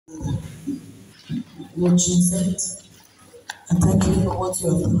Lord Jesus, I thank you for what you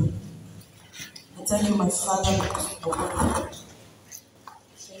have done. I thank you, my Father, because you are God.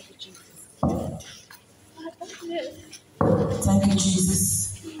 Thank you, Jesus. Thank you,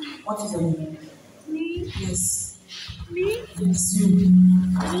 Jesus. What is your name? Me? Yes. Me? Yes, you.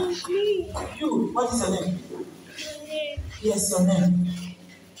 Me? You. What is your name? My name? Yes, your name.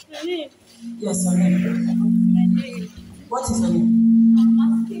 My name? Yes, your name. My name? What is your name? I'm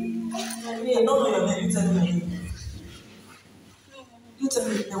asking you. Me, I don't know your name. You tell me your name. You tell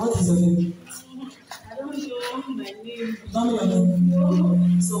me. Then what is your name? I don't know my name. You don't know your name?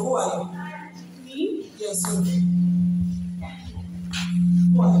 No. So who are you? Me? Yes, you.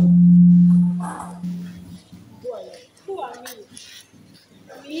 Who are you? Who are you? Who are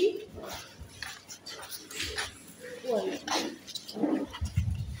you? Me? Who are you?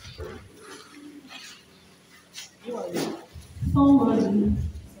 Who are you? Somebody.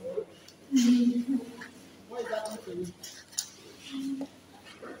 What is happening to you?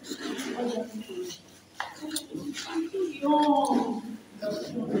 What is happening to you? I'm too young.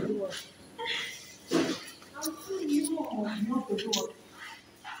 You want to do what? I'm too young. You want to do what?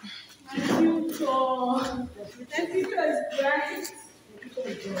 My future. My future is bright. Your future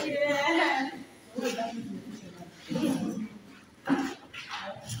is yours. Yeah. What is happening to your future now?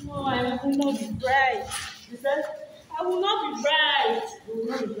 No, I will not be bright. You said I will not be bright. you will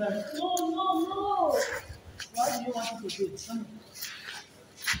not be blind. No. What do you want it to do? Tell me.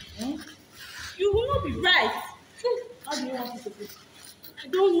 You will not be bright. How do you want it to do? I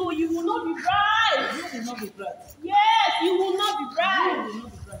don't know. You will not be bright. You will not be blind. Yes, you will not be You bright. will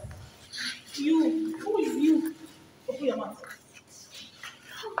not be blind. You. Who is you? Open your mouth.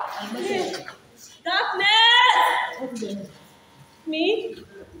 And let's Yes. say, Darkness. what is your name? Me?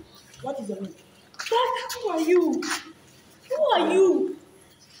 What is your name? Who are you? Who are you?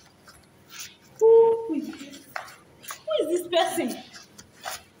 Who is this? Who is this person?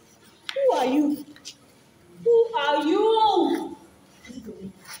 Who are you? Who are you? Listen to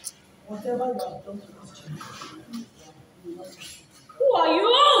me. Whatever you have done to this child, you will not succeed. Who are you?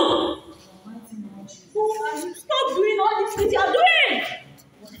 Mighty name of Jesus. Who are you? Stop doing all these things you are doing.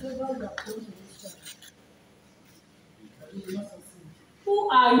 Whatever you have done to this child, you will not succeed. Who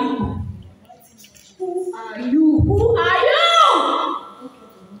are you? Mighty name of Jesus. Who are you? Who are you?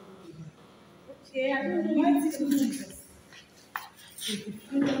 Okay, I don't know. Mighty name of Jesus. So the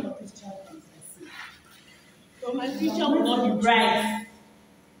future of this child is succeed. So my future will not be bright.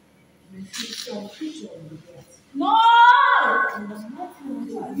 The future will be bright. No! In the mighty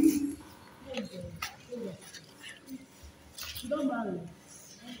name of Jesus. You don't marry.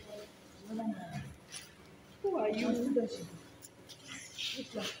 You don't marry. Who are Your you? leadership. Which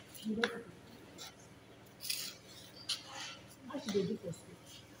one? University. How should they do for school?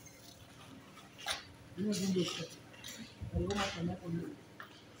 You know, do this. And you want to connect with you.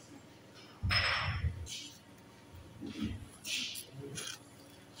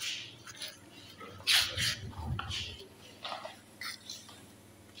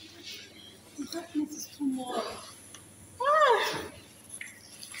 The darkness is too much. Ah!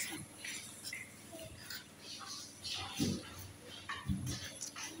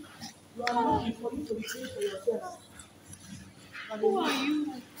 You are looking for you to be praying for yourself. Who are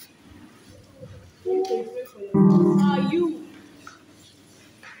you? You to pray for yourself. Who are you?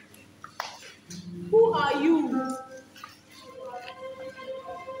 Who are you?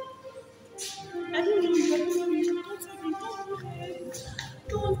 I don't know you. I don't know you.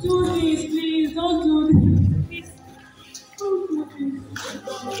 Don't do this, please. Don't do this. Please. Don't do this.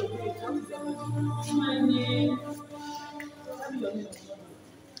 My name. Tell me your name.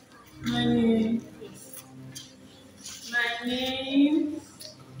 My name. My name.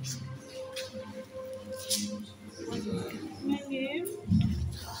 My name.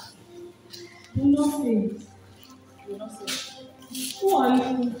 Do not say. You will not say. Who are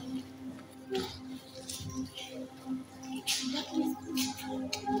you?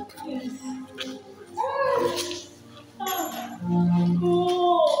 Yes.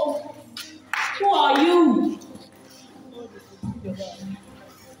 Oh. Who are you?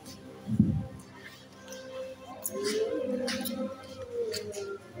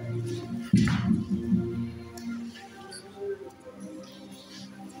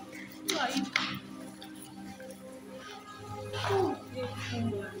 Who are you?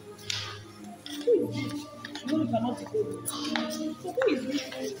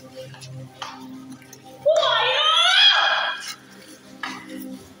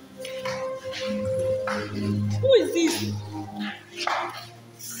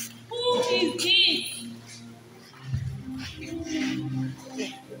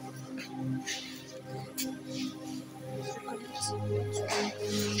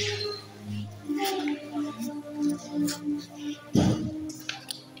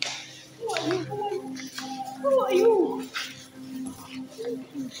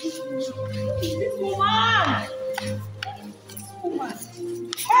 This woman! Woman!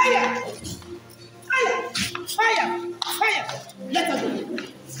 Fire! Fire! Fire! Fire! Let her go.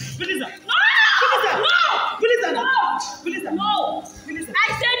 Release her. No! No! Release her. No! Release her. No! Release her. I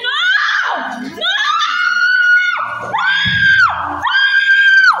said no! No!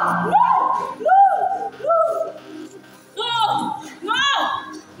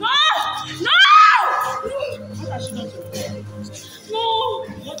 What has she done to you? No!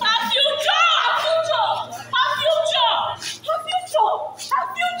 Her future! Her future! Her future! Her future! Her future! Her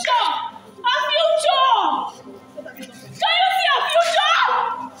future! What have you done to you? Can you see her future?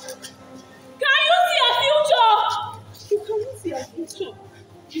 Can you see her future? You cannot see her future.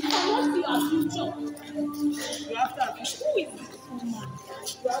 You cannot see her future. You're after her future. Who is this woman?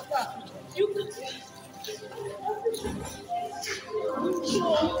 You're after her future. You can see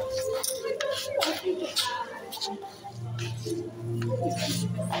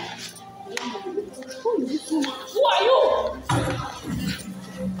Who is this woman? Who are you?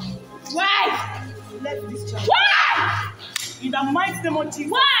 Why? Let this child. Why? In the mighty name of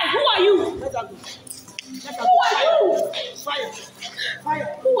Jesus. Why? Who are you? Let her go. Let her Who go. are you? Fire.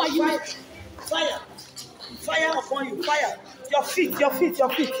 Fire. Who are you? Fire. Fire. Fire upon you. Fire. Your feet. Your feet. Your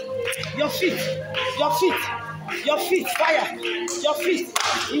feet. Your feet. Your feet. Your feet. Fire. Your feet.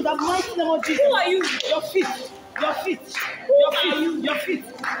 In the mighty name of Jesus. Who are you? Your feet. Your feet. Who Your are feet. you? Your feet.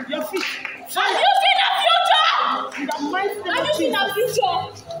 Your feet. Have Fire. you seen her future? In the mighty name Have of you seen her Jesus. future?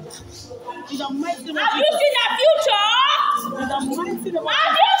 In the mighty name of Have you Jesus. seen her future? In the mighty name of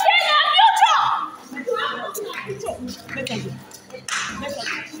Have Jesus. you seen her future? Let her go. Let her go. Let her go. Let her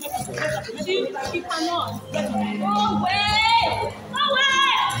go. She cannot. Let her go. No way! No way!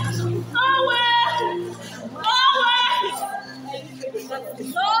 No way! No way!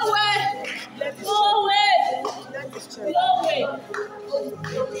 No way! Let this No way! Let this child. No way!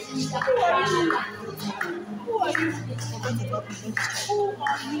 Who are you? Who are you? Forget about me. Who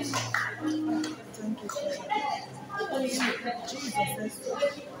are you? Thank you, Father. Who are you?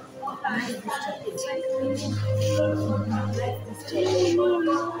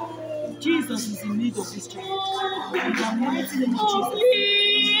 Jesus, Jesus is in need of this child. In the mighty name of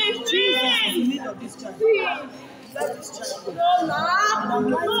Jesus. Jesus is in need of this child. Let this child go. In the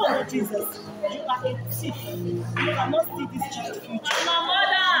mighty name of Jesus. You are a thief. You cannot see this child's future. My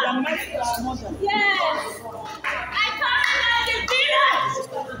You mother. are meant for our mother. Yes. I can't like a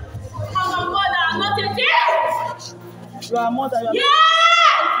thief. I'm a mother. I'm not a thief. You are a mother. You are Yes.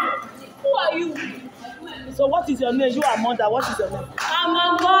 Who are you? So what is your name? You are a mother. What is your name? I'm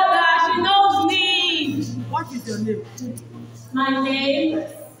a mother. She knows me. What is your name? My name.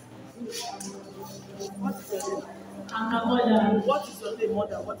 What is your name? I'm a mother. What is your name,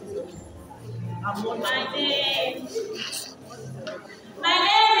 mother? What is your name? I'm mother. My name. My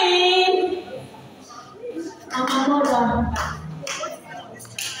name is. I'm a mother.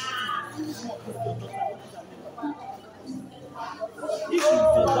 If it's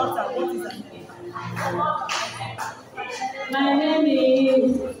your daughter, what is her name? My name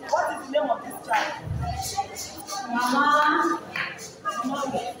is. What is the name of this child? Mama. Mama.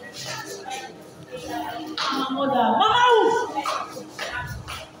 I'm a mother. Mama who?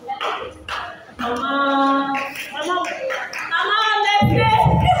 Mama. Mama who? Mama, let's go.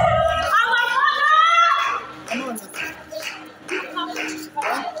 I'm a mother. Mama who?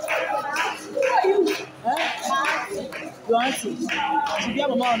 Who are you? Your auntie. She be a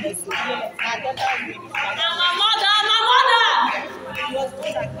mama on the street. Yes. I'm a mother. I'm a mother. She was the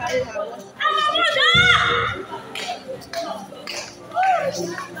one that carried her. I'm a mother.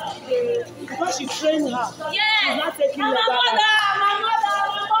 Because she trained her. Yes. She's not taking I'm your a mother. I'm a mother.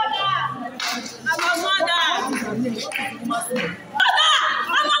 I'm a mother. What is her name? What is the woman's name? Mother.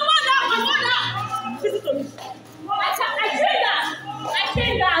 I'm a mother. I'm a mother. Listen to me. I trained her. I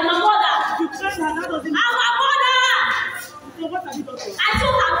trained her. I'm a mother. You trained her, that doesn't mean. I'm a mother. So what have you done to her? I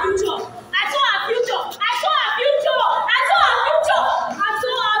saw her future. I saw her future. I saw her future. I saw her future. I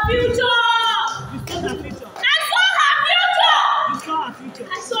saw her future. You saw her future. I saw her future. You saw her future.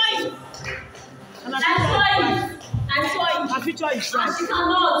 I saw it. And I saw it. I saw it. her future is And bright. she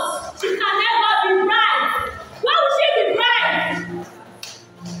cannot. She can never be bright. Why would she be bright?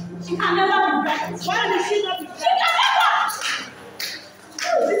 She can never be bright. Why did she not be She can never.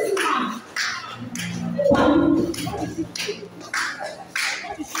 Who is this man? Who are you?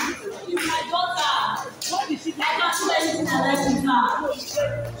 She's my daughter. What did she do? I can't do anything I like with her.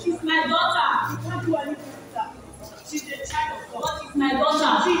 She's my daughter. She can't do anything with her. She's a child of God. What is my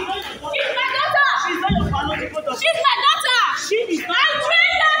daughter? She's not your daughter. She's my daughter. She's not your biological daughter. She's my daughter. She is not I your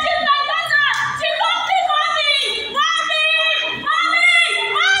trained her. She's my daughter. She loves me, mommy. Mommy. Mommy.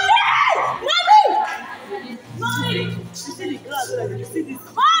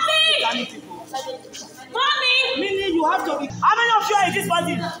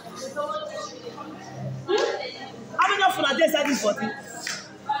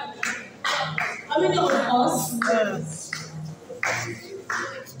 How many of us? Yes.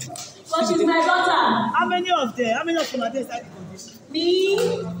 But she's my daughter. How many of them? How many of them are there inside the condition? Me,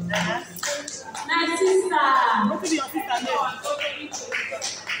 my sister. What is your sister name?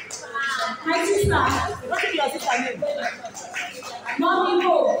 My sister. What is your sister name? Mommy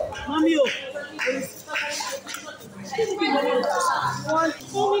Ho. Mommy, oh.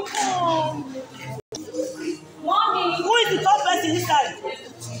 Mommy, come. Mommy. Who is the top person inside?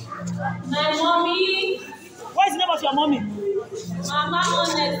 My mommy. What is the name of your mommy? Mama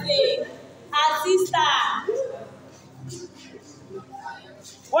honestly. Her sister.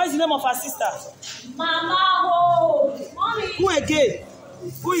 What is the name of her sister? Mama Ho. Mommy. Who again?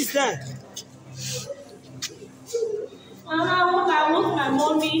 Who is there? Mama Ho, I want my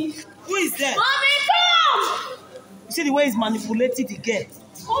mommy. Who is there? Mommy, come! You see the way he's manipulating the girl.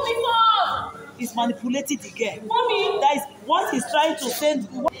 Mommy, come! He's manipulating the girl. Mommy! That is what he's trying to send.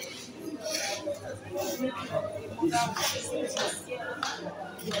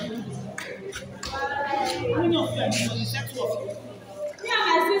 How many of you are in the sex work? Me and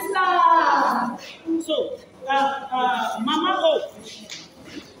my sister. So, Mama O,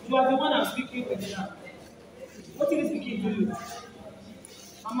 you are the one I'm speaking with now. What is he speaking to you?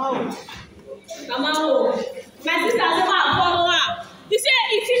 Mama O. Mama Ho. My sister say I follow her. He say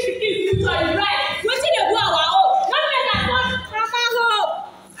if she pikin future is right, wetin dey do our own? No make I follow Mama Ho.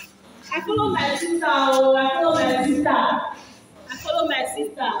 I follow my sister. Oh, I follow my sister. I follow my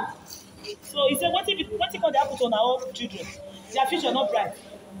sister. So he said, what if going to happen to our own children? Their future not bright.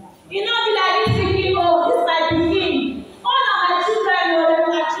 E no be like this pikin o. This my pikin. All na my children o. Dem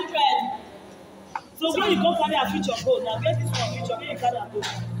my children. So when you come carry our future go, now get this one future, when you carry our go.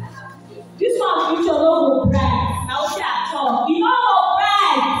 This one future no go bright. Na wetin I talk. E no go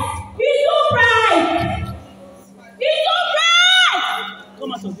bright. E too bright. E too bright.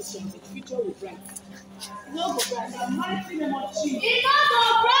 Come out of this one, the future will bright. E no go bright. The mighty name of Jesus. E no go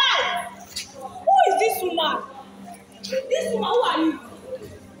bright. Who is this woman? This woman, who are you?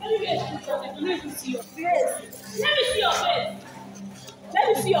 Let me get a picture. Let me see your face. Let me see your face. Let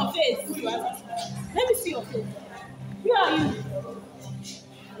me see your face. Let me see your face. Who are you?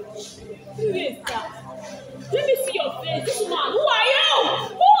 Who is that? Let me see your face. This woman, who are you?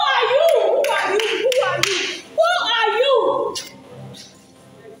 Who are you? Who are you? Who are you? Who are you?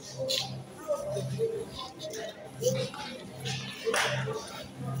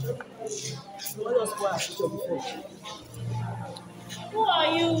 Let us go our future before. Who are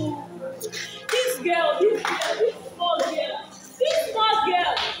you? This girl, this small girl, this small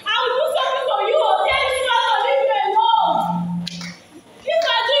girl. I will do something for you. Tell this man to leave you alone. If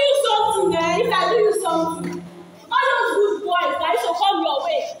I do you something, if I do you something, all those good boys that used to come your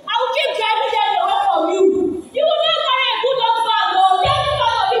way, I will keep driving them away from you. You will not carry a good husband, no. Tell this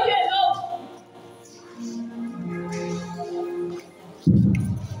man to leave you alone.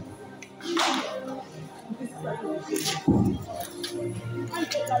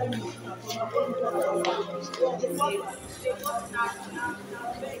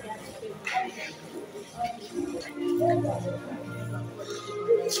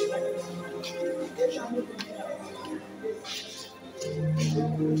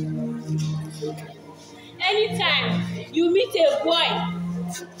 Anytime you meet a boy,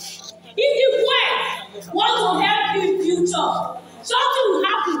 if the boy wants to help you in future, something will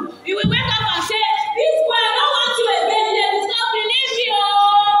happen. You will wake up and say, this boy, I don't want you again. They will stop me. Leave me, oh.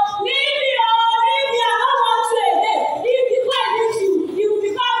 Leave me, oh. Leave me. I don't want you again. If the boy leaves you, he will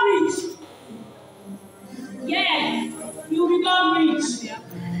become rich. Yes, he will become rich.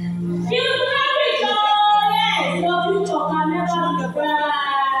 He will become rich, oh. Yes, your future can never be bright.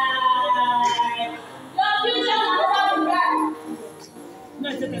 Your future can never be bright. No,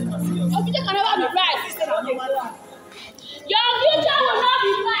 take it more serious. Your future can never be bright. Instead of no matter. Your future will not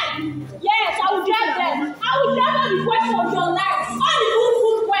be bright. Yes, I will drive them. I will drive them the question of your life. All the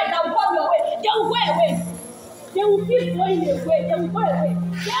good boys that will come your way, they will go away. They will keep going away. They will go away.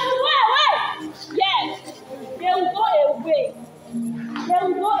 They will go away. Yes, they will go away. They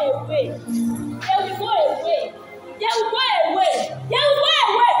will go away. They will go away. They will go away. They will go away. They will go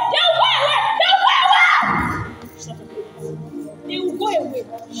away. They will go away. They will go away.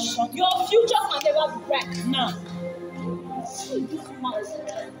 Your future can never be bright. Now,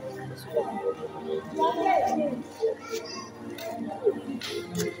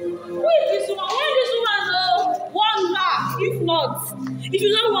 Who is this woman? Where is this woman? One laugh. If not, if you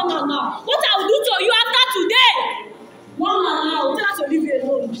don't want her now, what I will do to you after today? One man now. Tell her to leave you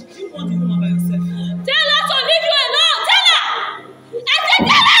alone. you want the woman by yourself. Tell her to leave you alone. Tell her. I said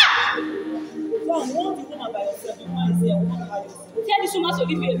tell her. So I want the woman by yourself. The woman is here. I want her by yourself. Tell this woman to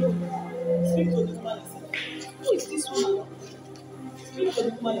leave you alone. Speak to the woman yourself. Who is this woman? Speak to the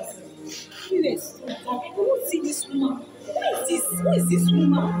woman yourself. Yes. Who is this woman? Who is this? Who is this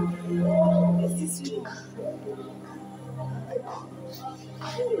woman? Who is this woman?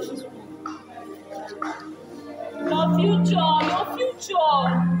 Your future, your future.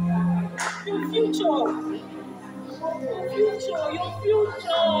 Your future. Your future, your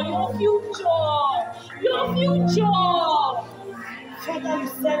future, your future. Your future. Father, you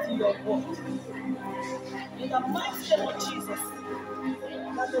said in your word, in the mighty name of Jesus,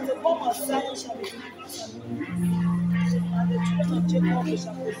 that the home of Zion shall be deliverance and the children of Jacob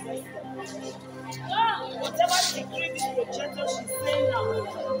shall possess them. Whatever degree this projector she's saying now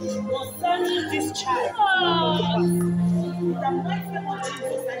concerning this child, in the mighty name of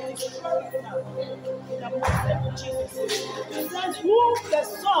Jesus, I destroy it now. In the mighty name of Jesus, it says, whom the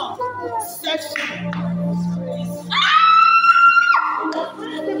Son sets free.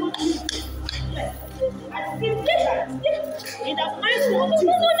 I feel that in the mighty name of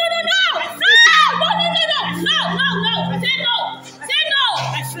Jesus. No. Say no. Say no.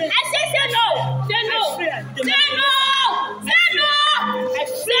 I say say no. Say no. Say no. Say no.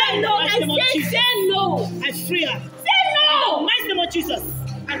 Say no. I say no. I free her. Say no. In the mighty name of Jesus,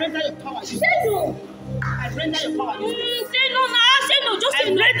 I render your power. Say no. I render your power. Say no now. Say no. Just say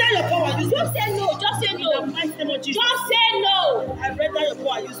no. I render your power. Just say no. Just say no. In the mighty name of Jesus. Just say no. I render your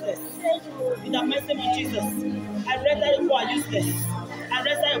power useless. In the mighty name of Jesus, I render your power useless. I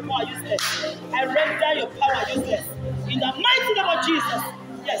render your power useless. I render your power useless. In the mighty name of Jesus.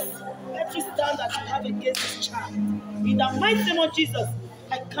 Yes. Every stand that you have against this child. In the mighty name of Jesus.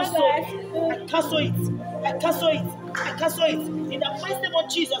 I cancel it. I cancel it. I cancel it. I cancel it. In the mighty name of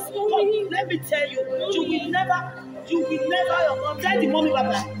Jesus. God, let me tell you, you will never, tell the mommy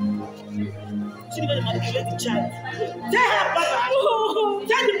bye-bye. She never manipulate the child. Tell her bye-bye.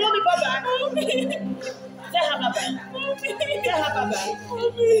 Tell the mommy bye-bye. Tell her bye-bye. Tell her bye-bye.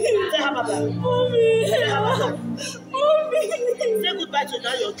 Tell her bye-bye. Tell her bye-bye. Say goodbye to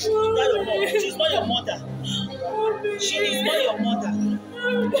that your mom. She's not your mother. She is not your mother.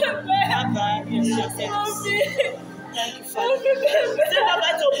 Bye-bye. Yes, thank you, Father. Say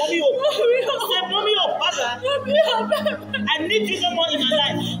bye-bye to mommy. Say mommy, bye-bye. I need you no more in my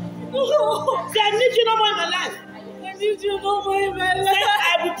life. Say I need you no more in my life. I need you no more in my life. Say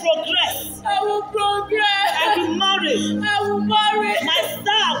I will progress. I will progress. I will marry. I will marry. My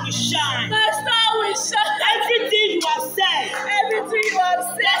star will shine. My star will shine. Everything you have said. Everything you have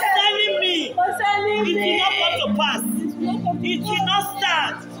said. Concerning me. Concerning It me. will not come to pass. It will not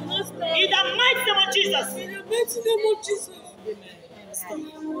stand. In the mighty name of Jesus. In the mighty name of Jesus.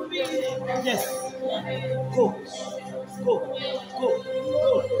 Yes. Go.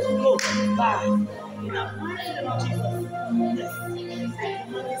 Back. In the mighty name of Jesus.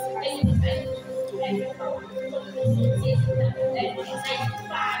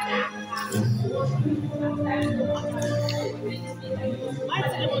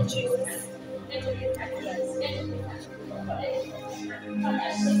 Mighty name of Jesus.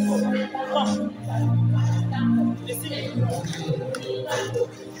 Come. Listen.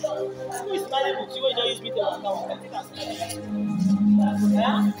 Who is smiling with you when you don't use me to now? I think I'm smiling.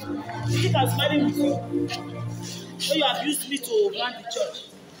 Huh? You think I'm smiling with you? So you have used me to run the church.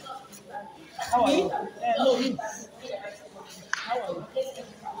 How are you? No, me. How are you?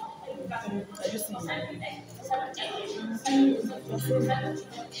 Are you seeing me?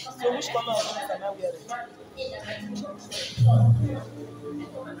 So which color of dress am I wearing?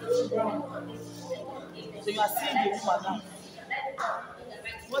 So you are seeing the woman now.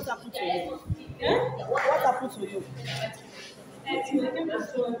 What happened to you? What happened to you?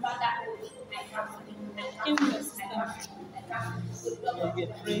 They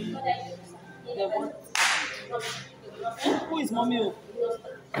pray. They want. Who is mommy?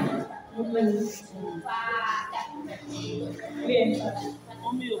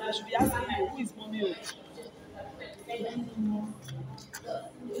 Mommy, I should be asking you, who is mommy?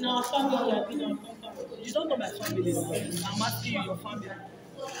 No, family. You don't know my family. I'm asking you your family.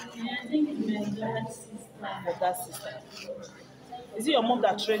 I think it's my dad's sister. Your dad's sister. Is it your mom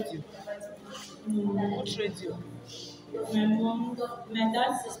that trained you? Who trained you? My mom, my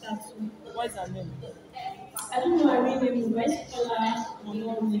dad's sister too. What is her name? I don't know her real name, but I call her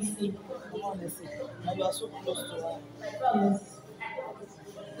Mama Onesi. Mama Onesi. And you are so close to her. Yes.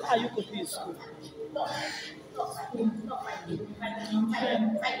 How are you coping in school?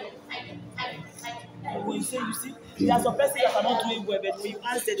 When you say, you see, there are some persons that are not doing well, but when you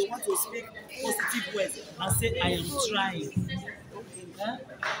ask them, they want to speak positive words and say, I am trying. Huh?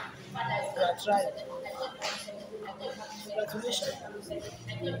 You are trying. Congratulations.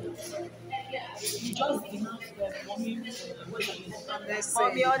 You just demand mommy, what's her name?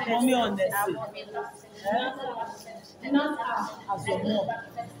 Mommy honesty. Not as your mom.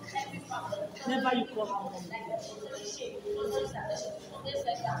 Never you call her mom.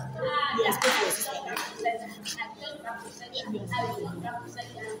 You expect your sister that. She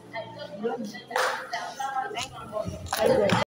was